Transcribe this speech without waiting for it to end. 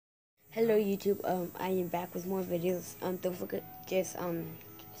Hello YouTube, I am back with more videos. Don't forget,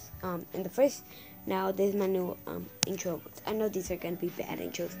 in the first, now this is my new intro. I know these are gonna be bad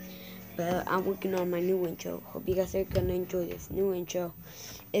intros, but I'm working on my new intro. Hope you guys are gonna enjoy this new intro.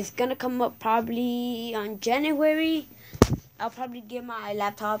 It's gonna come up probably on January. I'll probably get my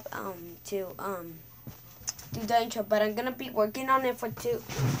laptop to do the intro, but I'm gonna be working on it for 2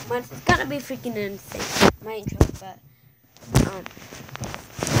 months. It's gonna be freaking insane, my intro, but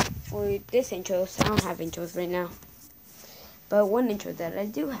for this intros, I don't have intros right now. But one intro that I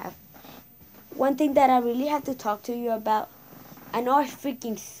do have. One thing that I really have to talk to you about. I know I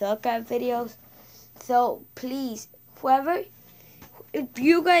freaking suck at videos. So please, whoever, if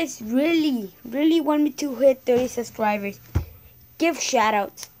you guys really want me to hit 30 subscribers, give shout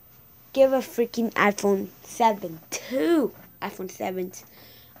outs. Give a freaking iPhone 7, 2 iPhone 7s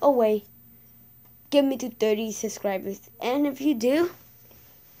away. Give me to 30 subscribers. And if you do,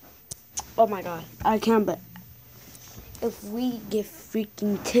 oh my god, I can't, but if we get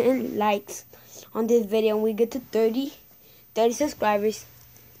freaking 10 likes on this video and we get to 30 subscribers,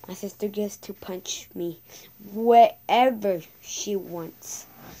 my sister gets to punch me wherever she wants.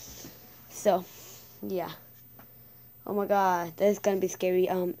 So, yeah. Oh my god, that's gonna be scary.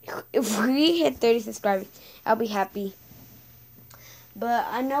 If we hit 30 subscribers, I'll be happy. But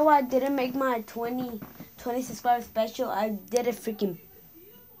I know I didn't make my 20 subscriber special. I did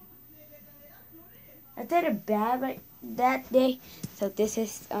it bad right that day. So this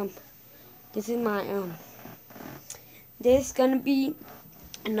is my this is gonna be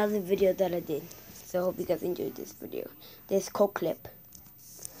another video that I did. So hope you guys enjoyed this video. This cold clip.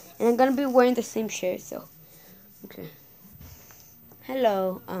 And I'm gonna be wearing the same shirt, so okay.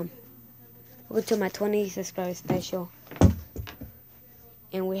 Hello, welcome to my 20 subscriber special.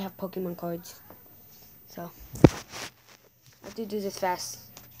 And we have Pokemon cards. So I have to do this fast.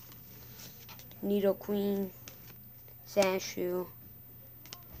 Nidoqueen, Sandshrew,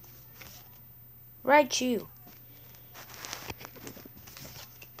 Raichu,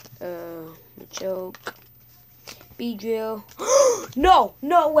 Machoke, Beedrill. No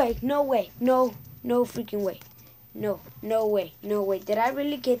way, no freaking way. No way. Did I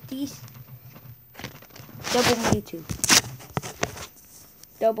really get these? Double Mewtwo.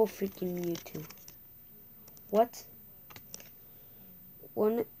 Double freaking Mewtwo. What?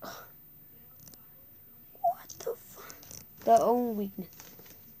 One. What the fuck? The own weakness.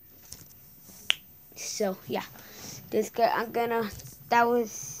 So yeah, this guy.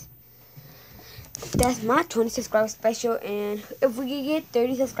 That's my 20 subscribers special, and if we can get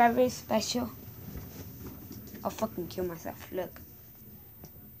 30 subscribers special, I'll fucking kill myself. Look.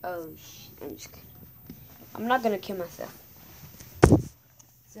 Oh I'm just kidding. I'm not gonna kill myself.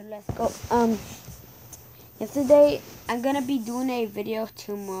 So let's go. Yesterday I'm gonna be doing a video.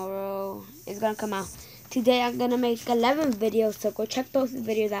 Tomorrow it's gonna come out. Today I'm gonna make 11 videos, so go check those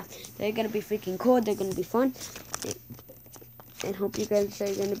videos out. They're gonna be freaking cool. They're gonna be fun, and hope you guys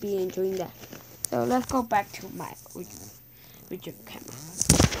are gonna be enjoying that. So let's go back to my original camera.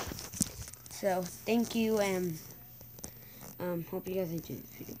 So thank you, and hope you guys enjoyed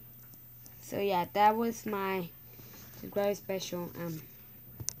this video. So yeah, that was my subscriber special.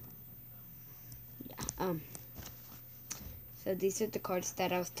 So these are the cards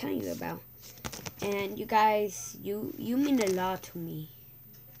that I was telling you about. And you guys, you mean a lot to me.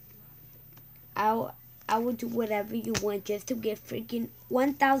 I will do whatever you want just to get freaking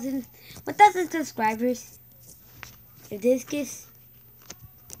 1,000 subscribers. If this gets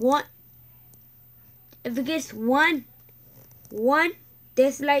one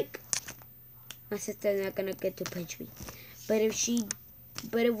dislike, my sister's not gonna get to punch me. But if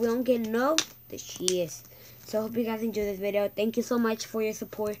we don't get no, then she is. So hope you guys enjoy this video. Thank you so much for your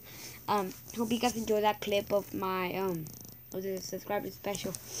support. Hope you guys enjoy that clip of my of the subscriber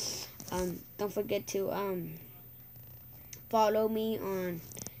special. Don't forget to follow me on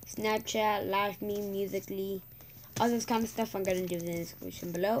Snapchat, Live Me, Musically, all this kind of stuff. I'm gonna leave in the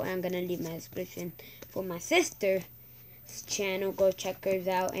description below, and I'm gonna leave my description for my sister's channel. Go check hers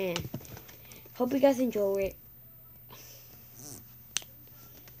out, and hope you guys enjoy it.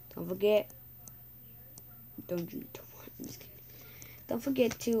 Don't forget. Don't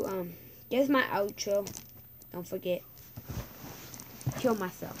forget to here's my outro. Don't forget. Kill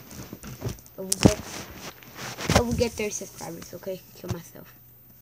myself. Don't forget 30 subscribers, okay? Kill myself.